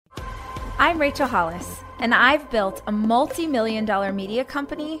I'm Rachel Hollis, and I've built a multi-million-dollar media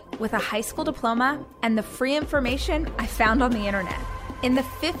company with a high school diploma and the free information I found on the internet. In the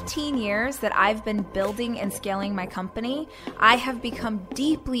 15 years that I've been building and scaling my company, I have become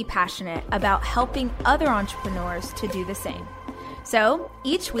deeply passionate about helping other entrepreneurs to do the same. So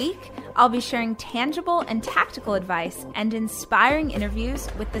each week, I'll be sharing tangible and tactical advice and inspiring interviews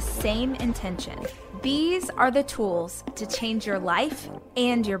with the same intention. These are the tools to change your life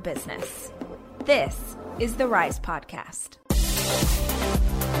and your business. This is the Rise Podcast.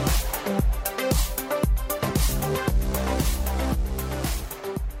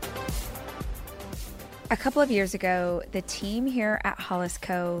 A couple of years ago, the team here at Hollis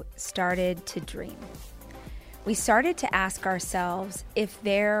Co. started to dream. We started to ask ourselves if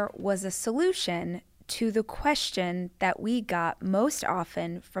there was a solution to the question that we got most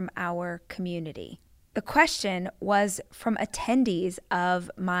often from our community. The question was from attendees of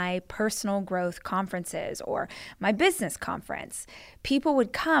my personal growth conferences or my business conference. People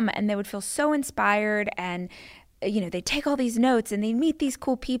would come and they would feel so inspired and they'd take all these notes and they'd meet these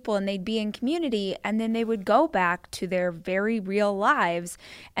cool people and they'd be in community, and then they would go back to their very real lives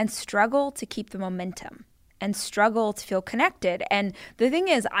and struggle to keep the momentum and struggle to feel connected. And the thing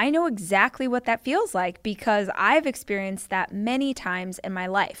is, I know exactly what that feels like because I've experienced that many times in my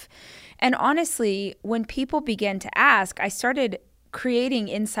life. And honestly, when people began to ask, I started creating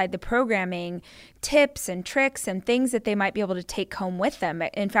inside the programming tips and tricks and things that they might be able to take home with them.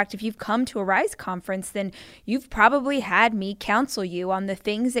 In fact, if you've come to a Rise conference, then you've probably had me counsel you on the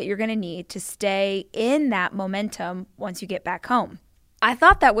things that you're going to need to stay in that momentum once you get back home. I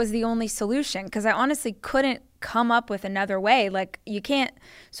thought that was the only solution because I honestly couldn't come up with another way. Like, you can't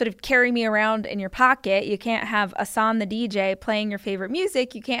sort of carry me around in your pocket. You can't have Asan the DJ playing your favorite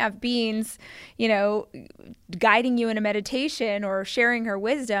music. You can't have Beans, guiding you in a meditation or sharing her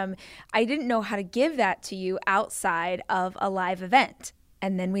wisdom. I didn't know how to give that to you outside of a live event.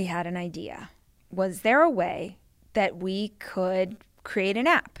 And then we had an idea. Was there a way that we could create an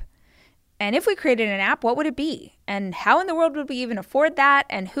app? And if we created an app, what would it be? And how in the world would we even afford that?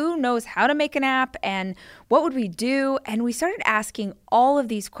 And who knows how to make an app? And what would we do? And we started asking all of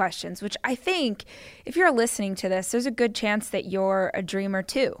these questions, which I think if you're listening to this, there's a good chance that you're a dreamer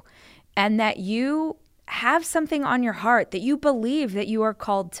too. And that you have something on your heart, that you believe that you are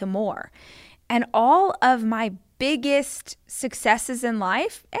called to more. And all of my biggest successes in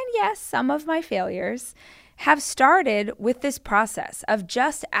life, and yes, some of my failures, have started with this process of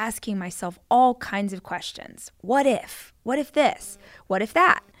just asking myself all kinds of questions. What if? What if this? What if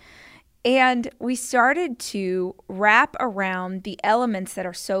that? And we started to wrap around the elements that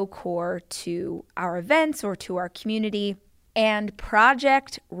are so core to our events or to our community. And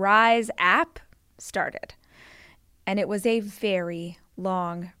Project Rise app started. And it was a very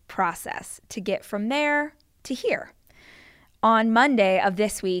long process to get from there to here. On Monday of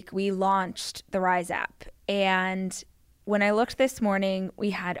this week, we launched the Rise app. And when I looked this morning,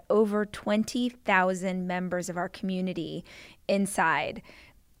 we had over 20,000 members of our community inside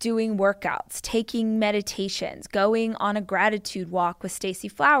doing workouts, taking meditations, going on a gratitude walk with Stacey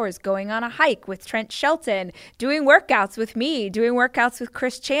Flowers, going on a hike with Trent Shelton, doing workouts with me, doing workouts with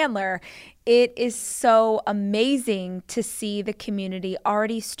Chris Chandler. It is so amazing to see the community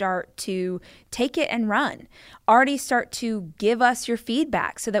already start to take it and run, already start to give us your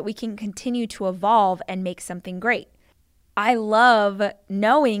feedback so that we can continue to evolve and make something great. I love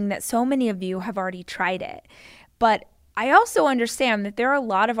knowing that so many of you have already tried it, but I also understand that there are a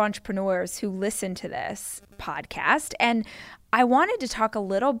lot of entrepreneurs who listen to this podcast, and I wanted to talk a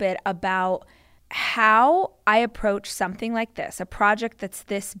little bit about how I approach something like this, a project that's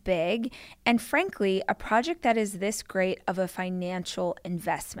this big, and frankly, a project that is this great of a financial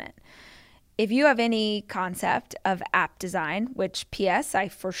investment. If you have any concept of app design, which P.S. I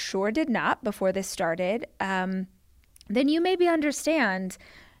for sure did not before this started, then you maybe understand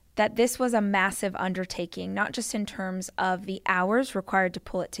that this was a massive undertaking, not just in terms of the hours required to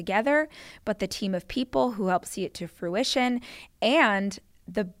pull it together, but the team of people who help see it to fruition and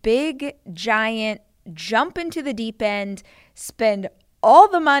the big, giant jump into the deep end, spend all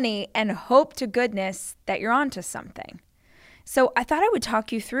the money and hope to goodness that you're onto something. So I thought I would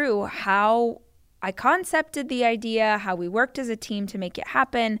talk you through how I concepted the idea, how we worked as a team to make it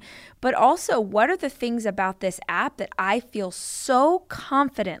happen, but also what are the things about this app that I feel so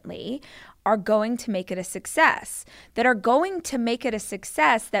confidently are going to make it a success, that are going to make it a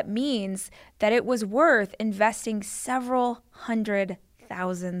success that means that it was worth investing several hundred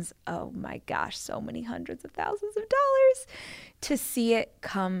thousands, oh my gosh, so many hundreds of thousands of dollars to see it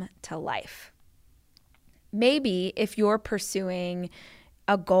come to life. Maybe if you're pursuing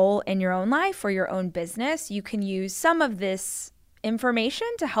a goal in your own life or your own business, you can use some of this information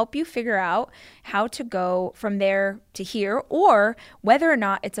to help you figure out how to go from there to here, or whether or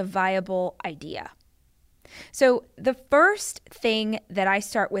not it's a viable idea. So the first thing that I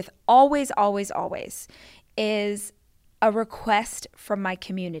start with always is a request from my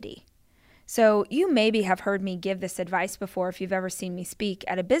community. So you maybe have heard me give this advice before if you've ever seen me speak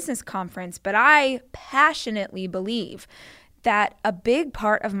at a business conference, but I passionately believe that a big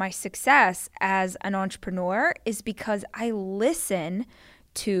part of my success as an entrepreneur is because I listen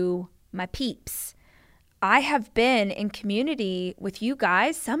to my peeps. I have been in community with you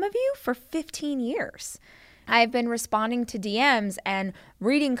guys, some of you, for 15 years. I've been responding to DMs and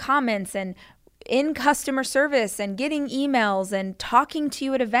reading comments and in customer service and getting emails and talking to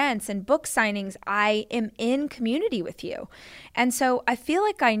you at events and book signings. I am in community with you. And so I feel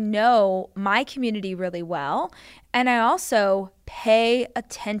like I know my community really well, and I also pay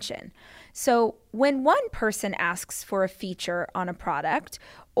attention. So when one person asks for a feature on a product,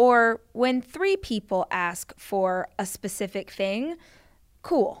 or when 3 people ask for a specific thing,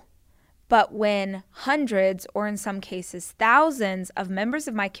 cool. But when hundreds, or in some cases thousands, of members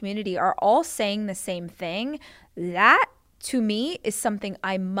of my community are all saying the same thing, that to me is something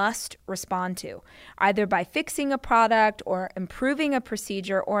I must respond to, either by fixing a product or improving a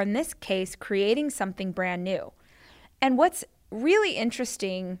procedure, or in this case, creating something brand new. And what's really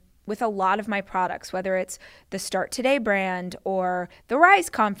interesting with a lot of my products, whether it's the Start Today brand or the Rise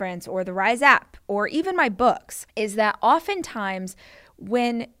conference or the Rise app or even my books, is that oftentimes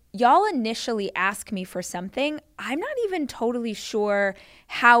when y'all initially ask me for something, I'm not even totally sure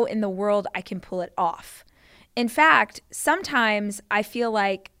how in the world I can pull it off. In fact, sometimes I feel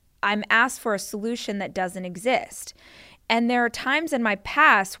like I'm asked for a solution that doesn't exist. And there are times in my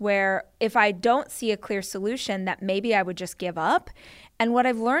past where if I don't see a clear solution, that maybe I would just give up. And what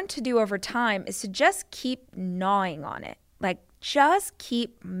I've learned to do over time is to just keep gnawing on it, like just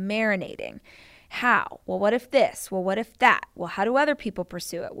keep marinating. How? Well, what if this? Well, what if that? Well, how do other people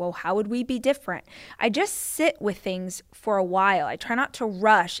pursue it? Well, how would we be different? I just sit with things for a while. I try not to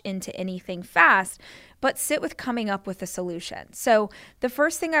rush into anything fast, but sit with coming up with a solution. So the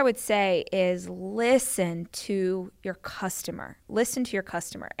first thing I would say is listen to your customer. Listen to your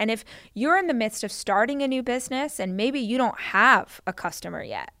customer. And if you're in the midst of starting a new business and maybe you don't have a customer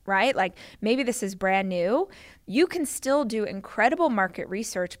yet, right? Like maybe this is brand new, you can still do incredible market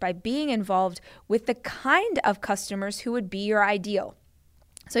research by being involved with the kind of customers who would be your ideal.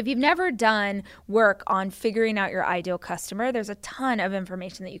 So if you've never done work on figuring out your ideal customer, there's a ton of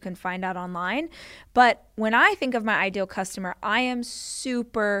information that you can find out online. But when I think of my ideal customer, I am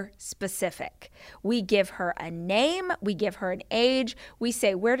super specific. We give her a name, we give her an age, we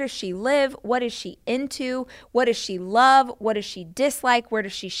say, where does she live? What is she into? What does she love? What does she dislike? Where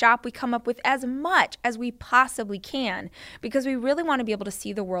does she shop? We come up with as much as we possibly can because we really want to be able to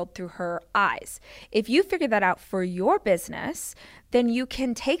see the world through her eyes. If you figure that out for your business, then you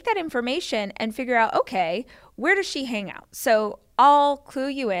can take that information and figure out, okay, where does she hang out? So I'll clue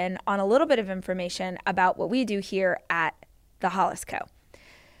you in on a little bit of information about what we do here at the Hollis Co.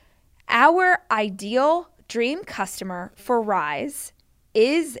 Our ideal dream customer for Rise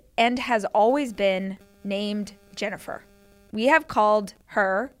is and has always been named Jennifer. We have called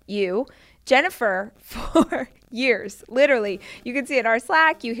her, you, Jennifer for years, literally. You can see it in our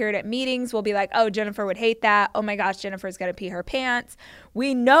Slack. You hear it at meetings. We'll be like, oh, Jennifer would hate that. Oh my gosh, Jennifer's going to pee her pants.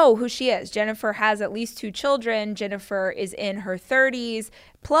 We know who she is. Jennifer has at least 2 children. Jennifer is in her 30s.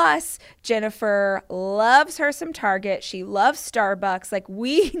 Plus, Jennifer loves her some Target. She loves Starbucks. Like,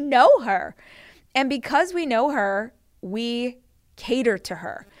 we know her. And because we know her, we cater to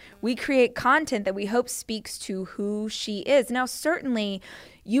her. We create content that we hope speaks to who she is. Now, certainly,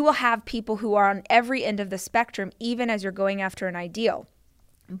 you will have people who are on every end of the spectrum, even as you're going after an ideal.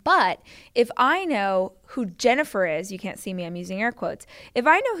 But if I know who Jennifer is, you can't see me, I'm using air quotes. If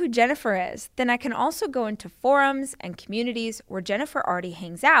I know who Jennifer is, then I can also go into forums and communities where Jennifer already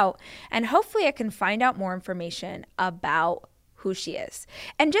hangs out, and hopefully I can find out more information about who she is.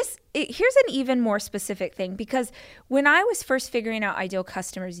 And here's an even more specific thing, because when I was first figuring out ideal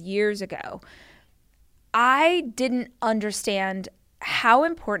customers years ago, I didn't understand how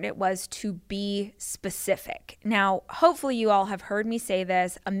important it was to be specific. Now, hopefully you all have heard me say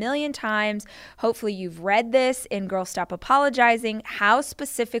this a million times. Hopefully you've read this in Girl Stop Apologizing. How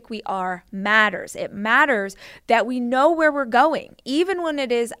specific we are matters. It matters that we know where we're going, even when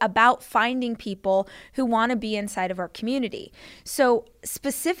it is about finding people who want to be inside of our community. So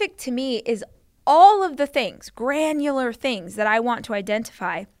specific to me is all of the things, granular things that I want to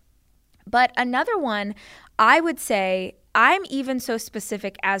identify. But another one I would say I'm even so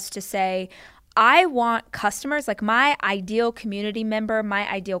specific as to say, I want customers, like my ideal community member, my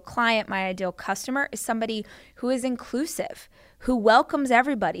ideal client, my ideal customer is somebody who is inclusive, who welcomes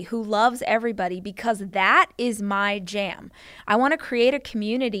everybody, who loves everybody, because that is my jam. I want to create a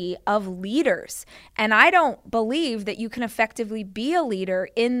community of leaders. And I don't believe that you can effectively be a leader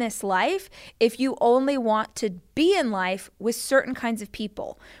in this life if you only want to be in life with certain kinds of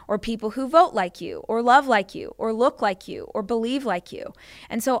people, or people who vote like you, or love like you, or look like you, or believe like you.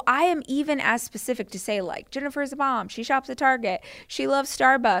 And so I am even as specific to say, like, Jennifer's a mom, she shops at Target, she loves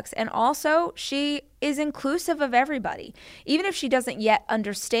Starbucks, and also she is inclusive of everybody. Even if she doesn't yet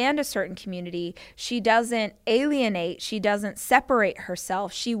understand a certain community, she doesn't alienate, she doesn't separate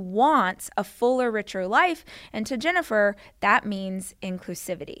herself. She wants a fuller, richer life. And to Jennifer, that means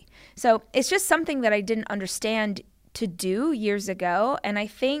inclusivity. So it's just something that I didn't understand to do years ago. And I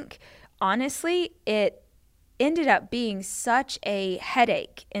think, honestly, it ended up being such a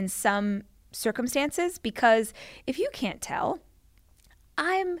headache in some circumstances, because if you can't tell,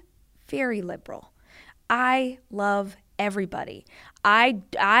 I'm very liberal. I love everybody.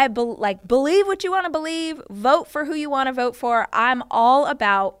 Believe what you want to believe, vote for who you want to vote for. I'm all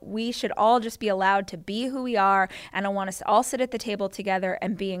about, we should all just be allowed to be who we are, and I want us to all sit at the table together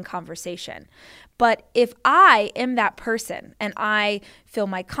and be in conversation. But if I am that person and I fill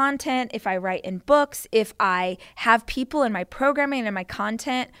my content, if I write in books, if I have people in my programming and my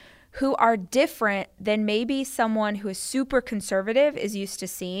content who are different than maybe someone who is super conservative is used to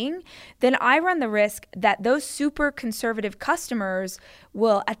seeing, then I run the risk that those super conservative customers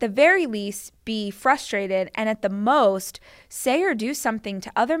will at the very least be frustrated, and at the most say or do something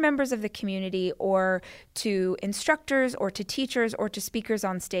to other members of the community, or to instructors, or to teachers, or to speakers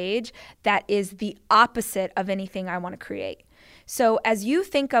on stage that is the opposite of anything I want to create. So as you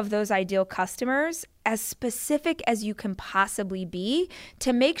think of those ideal customers, as specific as you can possibly be,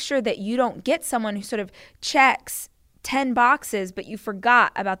 to make sure that you don't get someone who sort of checks 10 boxes, but you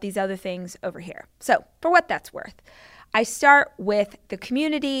forgot about these other things over here. So for what that's worth, I start with the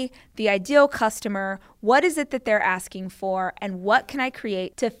community, the ideal customer, what is it that they're asking for, and what can I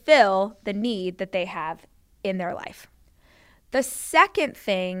create to fill the need that they have in their life. The second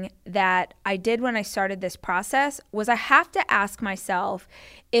thing that I did when I started this process was I have to ask myself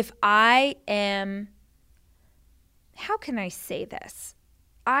if I am, how can I say this?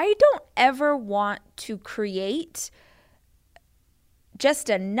 I don't ever want to create just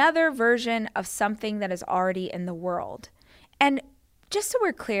another version of something that is already in the world. And just so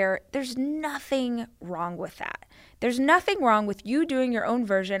we're clear, there's nothing wrong with that. There's nothing wrong with you doing your own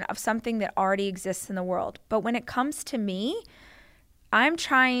version of something that already exists in the world. But when it comes to me, I'm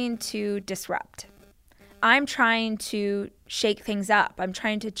trying to disrupt. I'm trying to shake things up. I'm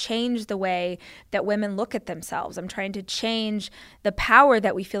trying to change the way that women look at themselves. I'm trying to change the power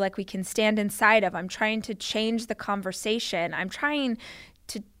that we feel like we can stand inside of. I'm trying to change the conversation. I'm trying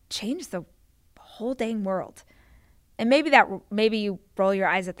to change the whole dang world. And maybe you roll your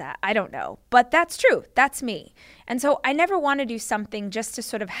eyes at that. I don't know. But that's true. That's me. And so I never want to do something just to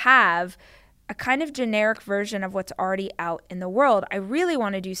sort of have a kind of generic version of what's already out in the world. I really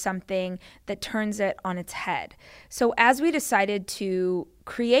want to do something that turns it on its head. So as we decided to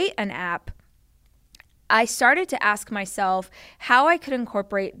create an app, I started to ask myself how I could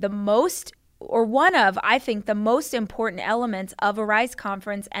incorporate the most, or one of, I think, the most important elements of a Rise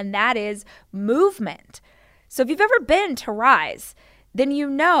conference, and that is movement. So if you've ever been to Rise, then you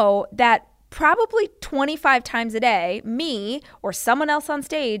know that probably 25 times a day, me or someone else on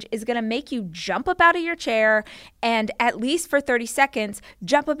stage is going to make you jump up out of your chair and, at least for 30 seconds,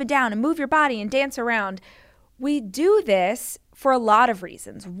 jump up and down and move your body and dance around. We do this for a lot of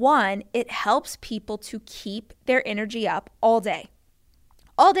reasons. One, it helps people to keep their energy up all day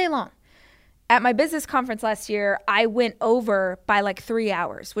long. At my business conference last year, I went over by like 3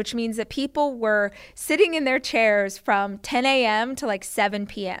 hours, which means that people were sitting in their chairs from 10 a.m. to like 7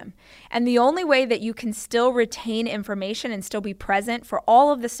 p.m. And the only way that you can still retain information and still be present for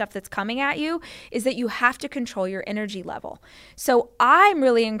all of the stuff that's coming at you is that you have to control your energy level. So I'm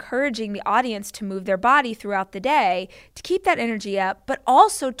really encouraging the audience to move their body throughout the day to keep that energy up, but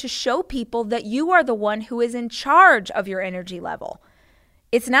also to show people that you are the one who is in charge of your energy level.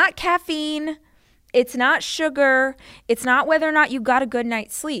 It's not caffeine, it's not sugar, it's not whether or not you got a good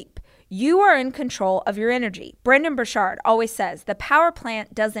night's sleep. You are in control of your energy. Brendon Burchard always says the power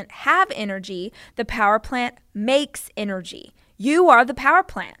plant doesn't have energy, the power plant makes energy. You are the power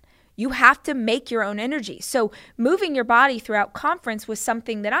plant. You have to make your own energy. So moving your body throughout conference was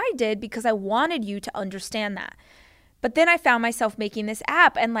something that I did because I wanted you to understand that. But then I found myself making this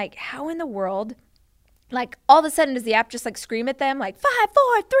app and like, how in the world Like all of a sudden does the app just like scream at them like 5,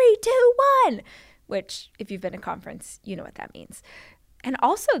 4, 3, 2, 1, which if you've been to a conference, you know what that means. And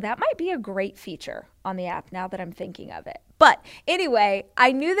also that might be a great feature on the app now that I'm thinking of it. But anyway,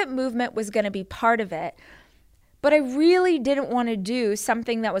 I knew that movement was going to be part of it, but I really didn't want to do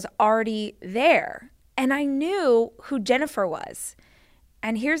something that was already there. And I knew who Jennifer was.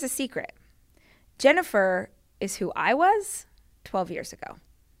 And here's a secret. Jennifer is who I was 12 years ago.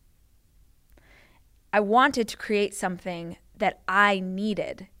 I wanted to create something that I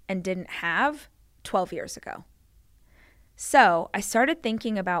needed and didn't have 12 years ago. So I started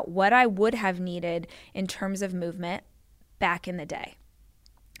thinking about what I would have needed in terms of movement back in the day.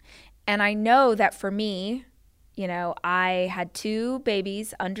 And I know that for me, I had 2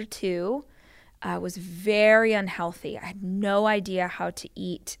 babies under 2. I was very unhealthy. I had no idea how to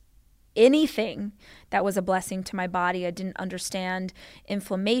eat anything that was a blessing to my body. I didn't understand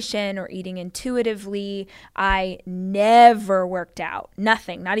inflammation or eating intuitively. I never worked out,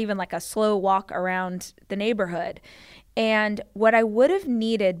 nothing, not even like a slow walk around the neighborhood. And what I would have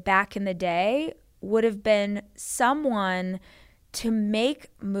needed back in the day would have been someone to make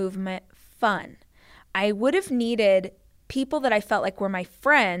movement fun. I would have needed people that I felt like were my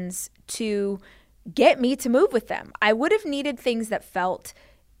friends to get me to move with them. I would have needed things that felt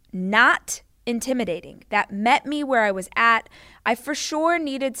not intimidating, that met me where I was at. I for sure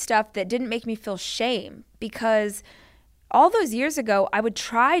needed stuff that didn't make me feel shame, because all those years ago, I would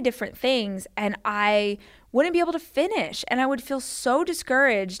try different things and I wouldn't be able to finish, and I would feel so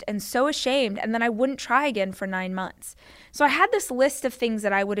discouraged and so ashamed, and then I wouldn't try again for 9 months. So I had this list of things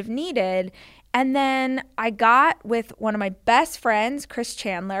that I would have needed, and then I got with one of my best friends, Chris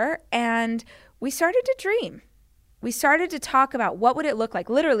Chandler, and we started to dream. We started to talk about what would it look like.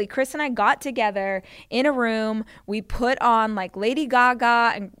 Literally, Chris and I got together in a room. We put on like Lady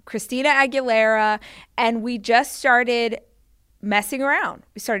Gaga and Christina Aguilera, and we just started messing around.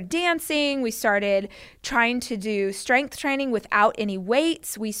 We started dancing. We started trying to do strength training without any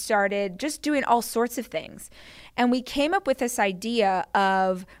weights. We started just doing all sorts of things. And we came up with this idea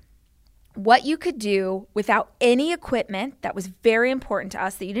of what you could do without any equipment. That was very important to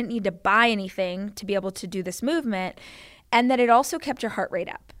us, that you didn't need to buy anything to be able to do this movement, and that it also kept your heart rate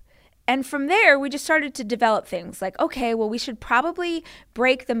up. And from there, we just started to develop things like, okay, well, we should probably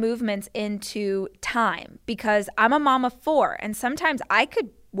break the movements into time, because I'm a mom of 4, and sometimes I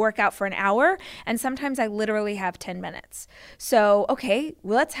could work out for an hour, and sometimes I literally have 10 minutes. So, okay,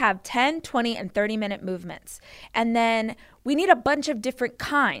 well, let's have 10, 20, and 30-minute movements. And then we need a bunch of different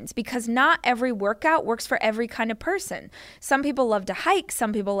kinds, because not every workout works for every kind of person. Some people love to hike.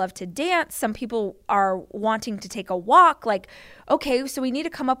 Some people love to dance. Some people are wanting to take a walk. Like, okay, so we need to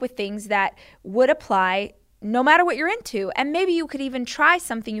come up with things that would apply no matter what you're into. And maybe you could even try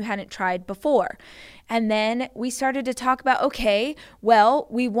something you hadn't tried before. And then we started to talk about, okay, well,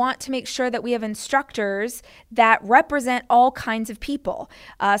 we want to make sure that we have instructors that represent all kinds of people.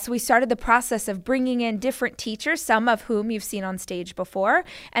 So we started the process of bringing in different teachers, some of whom you've seen on stage before,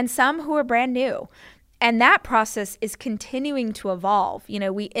 and some who are brand new. And that process is continuing to evolve.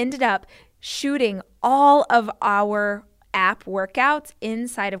 We ended up shooting all of our app workouts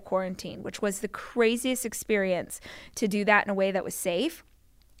inside of quarantine, which was the craziest experience to do that in a way that was safe.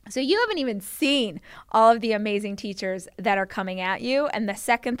 So you haven't even seen all of the amazing teachers that are coming at you. And the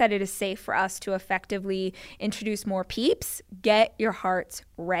second that it is safe for us to effectively introduce more peeps, get your hearts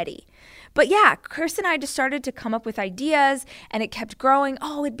ready. But yeah, Chris and I just started to come up with ideas, and it kept growing.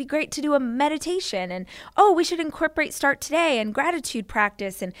 Oh, it'd be great to do a meditation, and oh, we should incorporate Start Today and gratitude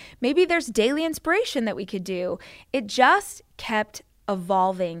practice, and maybe there's daily inspiration that we could do. It just kept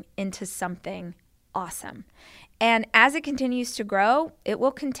evolving into something awesome. And as it continues to grow, it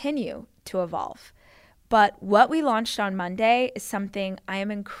will continue to evolve. But what we launched on Monday is something I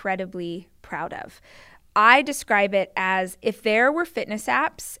am incredibly proud of. I describe it as, if there were fitness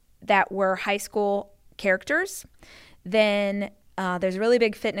apps that were high school characters, then there's a really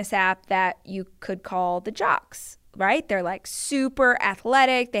big fitness app that you could call the Jocks, right? They're like super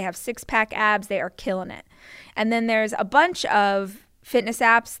athletic. They have 6-pack abs. They are killing it. And then there's a bunch of fitness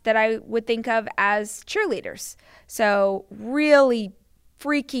apps that I would think of as cheerleaders. So really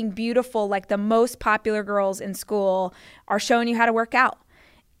freaking beautiful, like the most popular girls in school are showing you how to work out.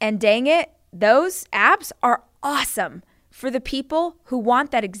 And dang it, those apps are awesome for the people who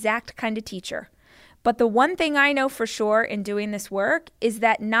want that exact kind of teacher. But the one thing I know for sure in doing this work is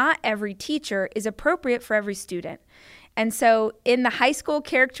that not every teacher is appropriate for every student. And so in the high school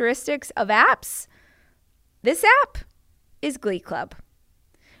characteristics of apps, this app is Glee Club.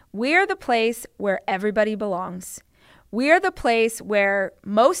 We're the place where everybody belongs. We are the place where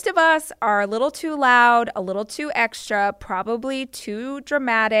most of us are a little too loud, a little too extra, probably too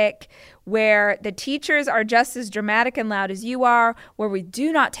dramatic, where the teachers are just as dramatic and loud as you are, where we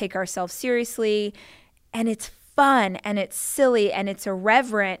do not take ourselves seriously, and it's fun and it's silly and it's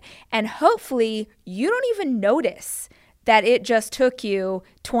irreverent, and hopefully you don't even notice that it just took you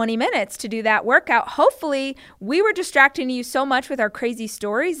 20 minutes to do that workout. Hopefully we were distracting you so much with our crazy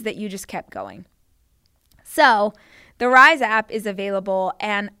stories that you just kept going. So the Rise app is available,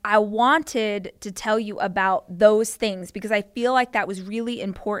 and I wanted to tell you about those things because I feel like that was really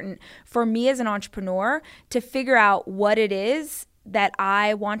important for me as an entrepreneur to figure out what it is that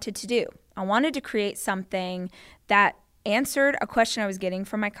I wanted to do. I wanted to create something that answered a question I was getting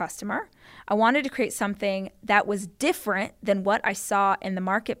from my customer. I wanted to create something that was different than what I saw in the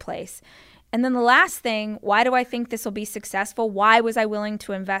marketplace. And then the last thing, why do I think this will be successful? Why was I willing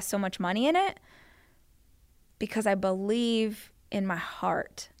to invest so much money in it? Because I believe in my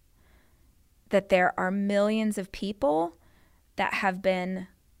heart that there are millions of people that have been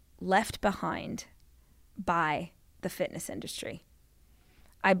left behind by the fitness industry.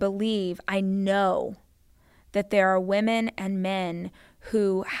 I know that there are women and men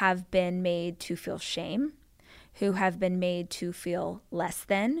who have been made to feel shame, who have been made to feel less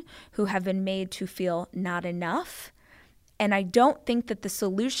than, who have been made to feel not enough. And I don't think that the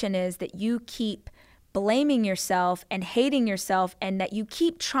solution is that you keep blaming yourself and hating yourself and that you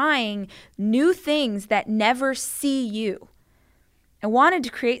keep trying new things that never see you. I wanted to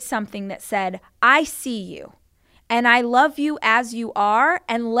create something that said, I see you and I love you as you are,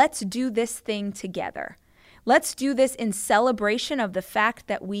 and let's do this thing together. Let's do this in celebration of the fact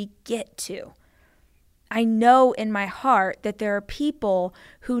that we get to. I know in my heart that there are people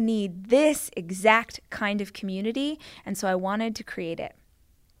who need this exact kind of community, and so I wanted to create it.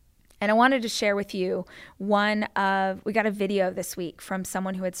 And I wanted to share with you we got a video this week from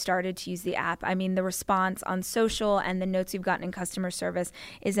someone who had started to use the app. I mean, the response on social and the notes we've gotten in customer service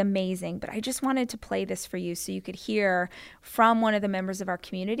is amazing. But I just wanted to play this for you so you could hear from one of the members of our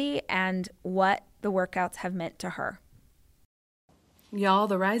community and what the workouts have meant to her. Y'all,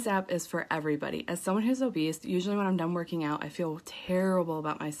 the Rise app is for everybody. As someone who's obese, usually when I'm done working out, I feel terrible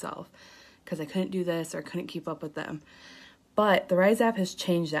about myself because I couldn't do this or couldn't keep up with them. But the Rise app has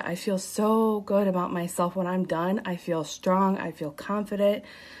changed that. I feel so good about myself when I'm done. I feel strong. I feel confident.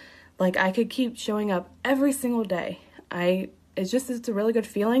 Like I could keep showing up every single day. It's a really good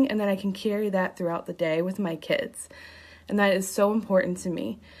feeling, and then I can carry that throughout the day with my kids. And that is so important to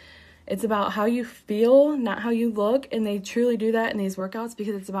me. It's about how you feel, not how you look, and they truly do that in these workouts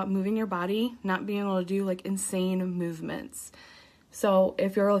because it's about moving your body, not being able to do like insane movements. So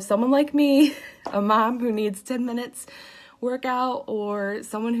if you're someone like me, a mom who needs 10 minutes workout, or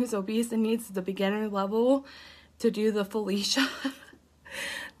someone who's obese and needs the beginner level to do the Felicia,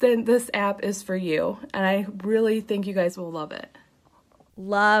 then this app is for you. And I really think you guys will love it.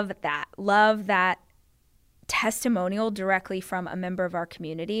 Love that. Love that testimonial directly from a member of our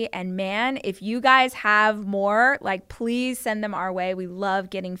community. And man, if you guys have more, please send them our way. We love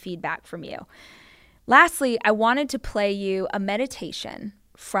getting feedback from you. Lastly, I wanted to play you a meditation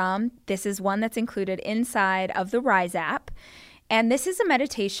this is one that's included inside of the Rise app. And this is a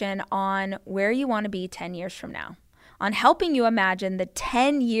meditation on where you want to be 10 years from now, on helping you imagine the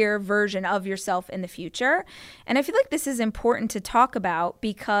 10-year version of yourself in the future. And I feel like this is important to talk about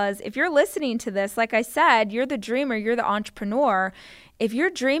because if you're listening to this, like I said, you're the dreamer, you're the entrepreneur. If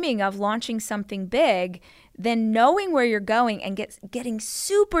you're dreaming of launching something big, then knowing where you're going and getting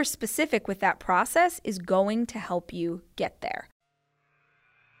super specific with that process is going to help you get there.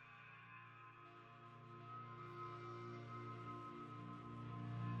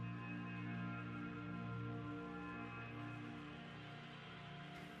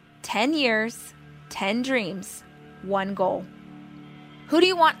 "10 years, 10 dreams, 1 goal." Who do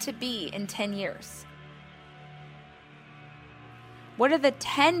you want to be in 10 years? What are the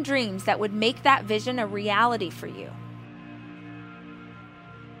 10 dreams that would make that vision a reality for you?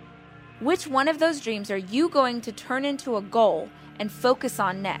 Which one of those dreams are you going to turn into a goal and focus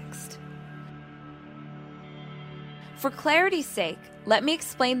on next? For clarity's sake, let me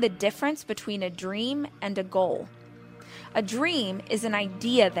explain the difference between a dream and a goal. A dream is an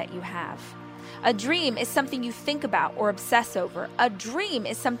idea that you have. A dream is something you think about or obsess over. A dream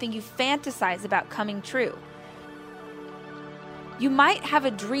is something you fantasize about coming true. You might have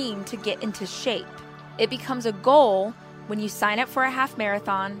a dream to get into shape. It becomes a goal when you sign up for a half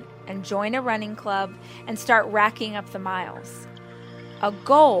marathon and join a running club and start racking up the miles. A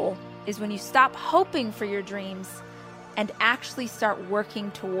goal is when you stop hoping for your dreams and actually start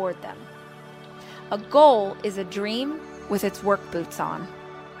working toward them. A goal is a dream with its work boots on.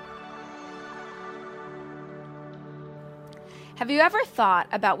 Have you ever thought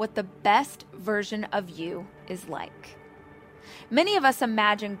about what the best version of you is like? Many of us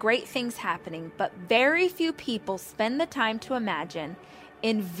imagine great things happening, but very few people spend the time to imagine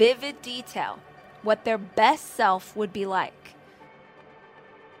in vivid detail what their best self would be like.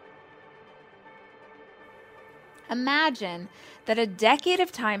 Imagine that a decade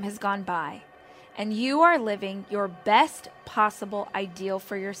of time has gone by and you are living your best possible ideal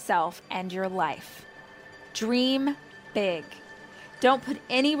for yourself and your life. Dream big. Don't put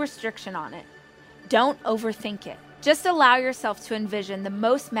any restriction on it. Don't overthink it. Just allow yourself to envision the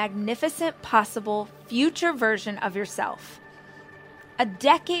most magnificent possible future version of yourself. A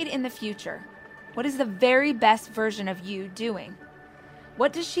decade in the future, what is the very best version of you doing?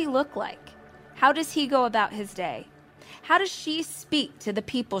 What does she look like? How does he go about his day? How does she speak to the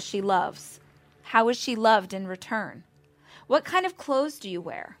people she loves? How is she loved in return? What kind of clothes do you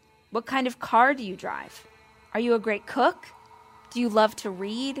wear? What kind of car do you drive? Are you a great cook? Do you love to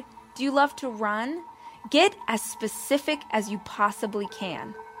read? Do you love to run? Get as specific as you possibly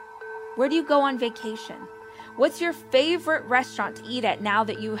can. Where do you go on vacation? What's your favorite restaurant to eat at now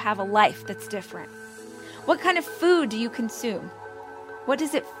that you have a life that's different? What kind of food do you consume? What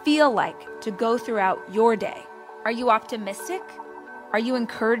does it feel like to go throughout your day? Are you optimistic? Are you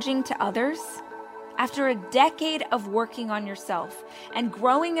encouraging to others? After a decade of working on yourself and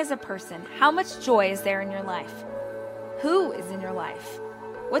growing as a person, how much joy is there in your life? Who is in your life?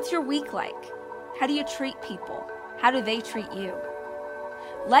 What's your week like? How do you treat people? How do they treat you?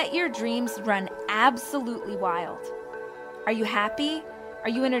 Let your dreams run absolutely wild. Are you happy? Are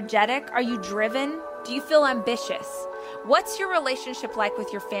you energetic? Are you driven? Do you feel ambitious? What's your relationship like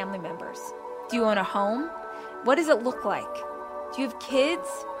with your family members? Do you own a home? What does it look like? Do you have kids?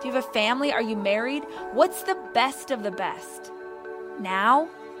 Do you have a family? Are you married? What's the best of the best? Now,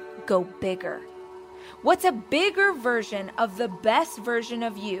 go bigger. What's a bigger version of the best version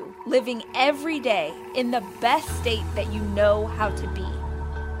of you, living every day in the best state that you know how to be?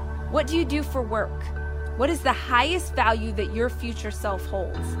 What do you do for work? What is the highest value that your future self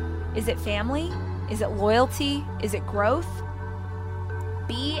holds? Is it family? Is it loyalty? Is it growth?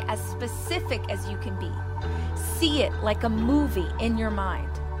 Be as specific as you can be. See it like a movie in your mind.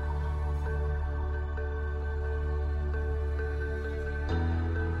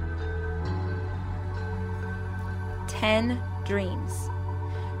 Ten dreams.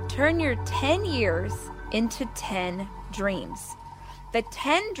 Turn your 10 years into 10 dreams. The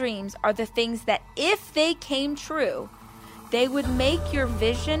 10 dreams are the things that, if they came true, they would make your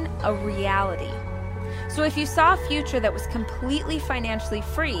vision a reality. So if you saw a future that was completely financially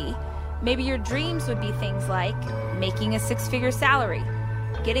free, maybe your dreams would be things like making a 6-figure salary,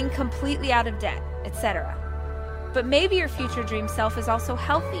 getting completely out of debt, etc. But maybe your future dream self is also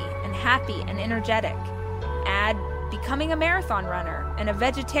healthy and happy and energetic. Add becoming a marathon runner and a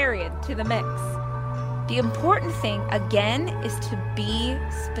vegetarian to the mix. The important thing, again, is to be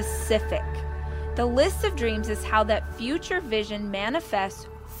specific. The list of dreams is how that future vision manifests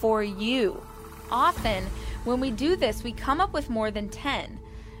for you. Often, when we do this, we come up with more than 10,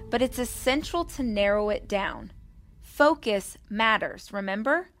 but it's essential to narrow it down. Focus matters,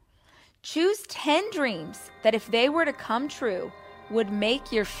 remember? Choose 10 dreams that, if they were to come true, would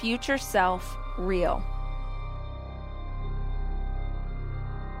make your future self real.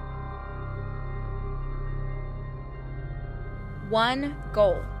 One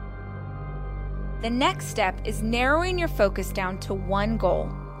goal. The next step is narrowing your focus down to one goal.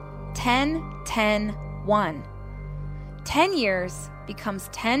 10, 10, 1. 10 years becomes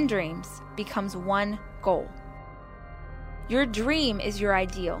 10 dreams, becomes one goal. Your dream is your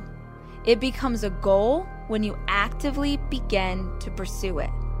ideal. It becomes a goal when you actively begin to pursue it.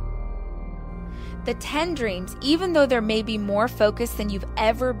 The 10 dreams, even though there may be more focused than you've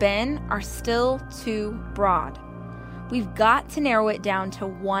ever been, are still too broad. We've got to narrow it down to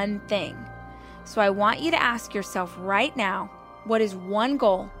one thing. So I want you to ask yourself right now, what is one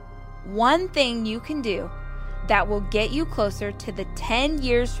goal, one thing you can do that will get you closer to the 10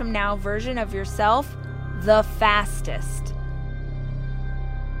 years from now version of yourself the fastest?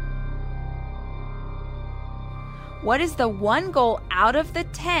 What is the one goal out of the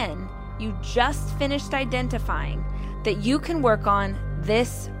 10 you just finished identifying that you can work on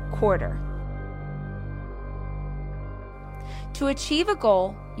this quarter? To achieve a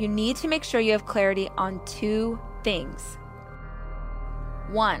goal, you need to make sure you have clarity on two things.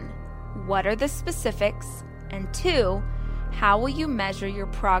 1, what are the specifics? And 2, how will you measure your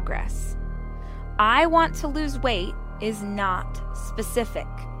progress? I want to lose weight is not specific.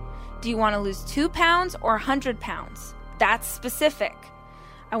 Do you want to lose 2 pounds or 100 pounds? That's specific.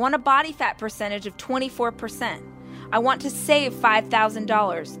 I want a body fat percentage of 24%. I want to save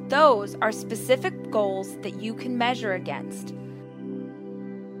 $5,000. Those are specific goals that you can measure against.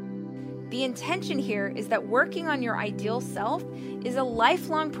 The intention here is that working on your ideal self is a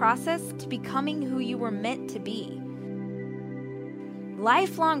lifelong process to becoming who you were meant to be.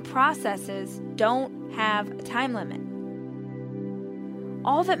 Lifelong processes don't have a time limit.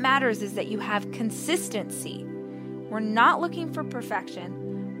 All that matters is that you have consistency. We're not looking for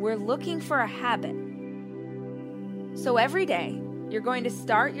perfection. We're looking for a habit. So every day, you're going to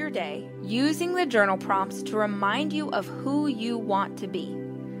start your day using the journal prompts to remind you of who you want to be.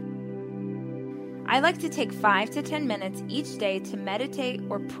 I like to take 5 to 10 minutes each day to meditate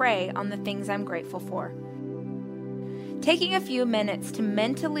or pray on the things I'm grateful for. Taking a few minutes to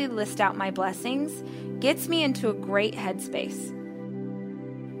mentally list out my blessings gets me into a great headspace.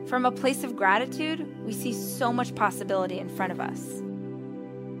 From a place of gratitude, we see so much possibility in front of us.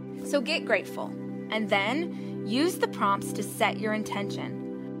 So get grateful, and then use the prompts to set your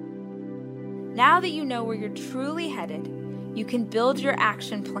intention. Now that you know where you're truly headed, you can build your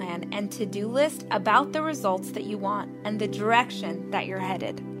action plan and to-do list about the results that you want and the direction that you're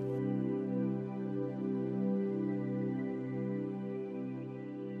headed.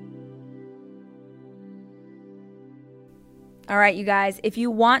 All right, you guys, if you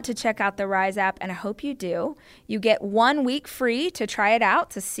want to check out the Rise app, and I hope you do, you get 1 week free to try it out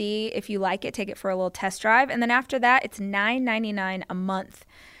to see if you like it, take it for a little test drive. And then after that, it's $9.99 a month.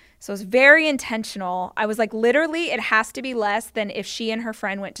 So it's very intentional. I was like, literally, it has to be less than if she and her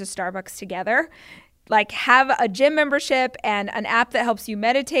friend went to Starbucks together. Like, have a gym membership and an app that helps you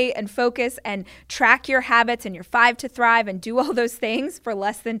meditate and focus and track your habits and your 5 to Thrive and do all those things for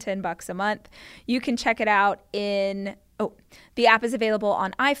less than $10 a month. You can check it out the app is available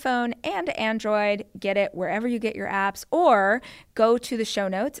on iPhone and Android. Get it wherever you get your apps, or go to the show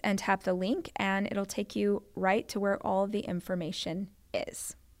notes and tap the link and it'll take you right to where all the information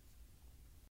is.